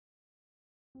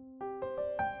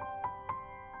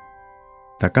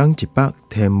逐工一百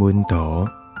天文图，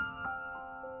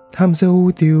探索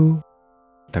宇宙。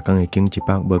逐工会经一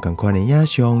百无同款的影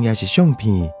像，也是相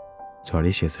片，带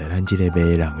你熟悉咱这个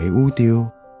迷人的宇宙。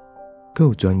更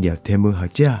有专业天文学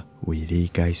者为你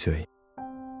解说。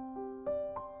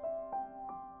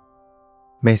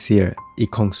Messier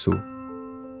 104。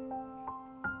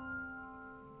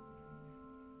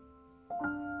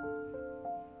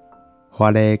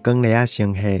华丽光粒仔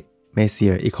星系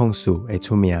Messier 104会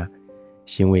出名，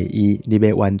是因为伊你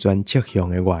要完全测向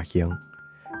的外形，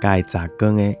甲会杂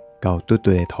光的高凸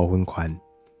凸的土粉圈，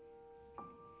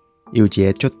有一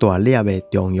个足大粒的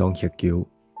中央黑球，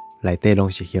内底拢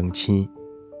是恒星。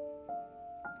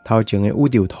头前的宇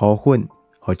宙土粉，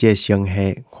互这个星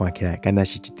系看起来敢若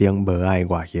是一顶无爱的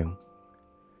外形，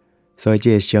所以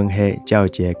这个星系才有一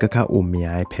个更较有名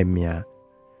的片名，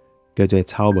叫做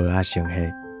草帽仔星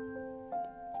系。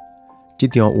这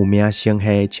张有名星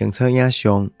系清楚影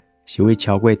像是为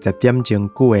超过10点钟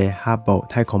久的哈勃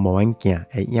太空望远镜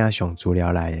的影像资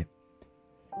料来的。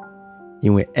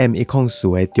因为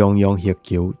M104 的中央黑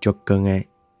球足光的，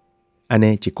安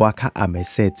尼一寡较暗的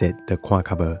细节就看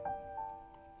较无。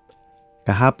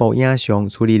甲哈勃影像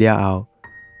处理了后，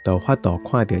就有法度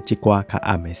看到这寡较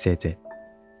暗的细节。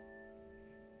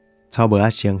草帽仔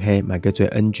星系嘛叫做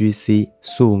NGC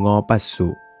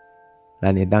 4584。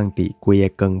咱会当伫规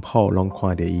个光谱拢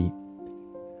看到伊，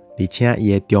而且伊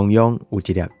的中央有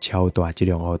一粒超大质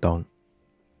量黑洞。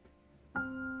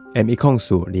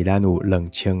M104离咱有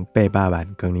2800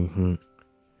万光年远，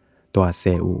大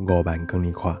小有5万光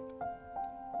年宽。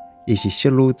伊是室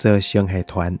女座星系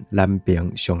团南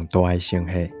边上大的星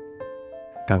系，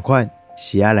同款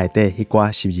视野内底迄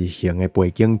寡12星的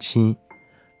背景星，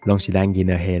拢是咱银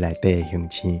河系内底的恒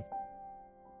星。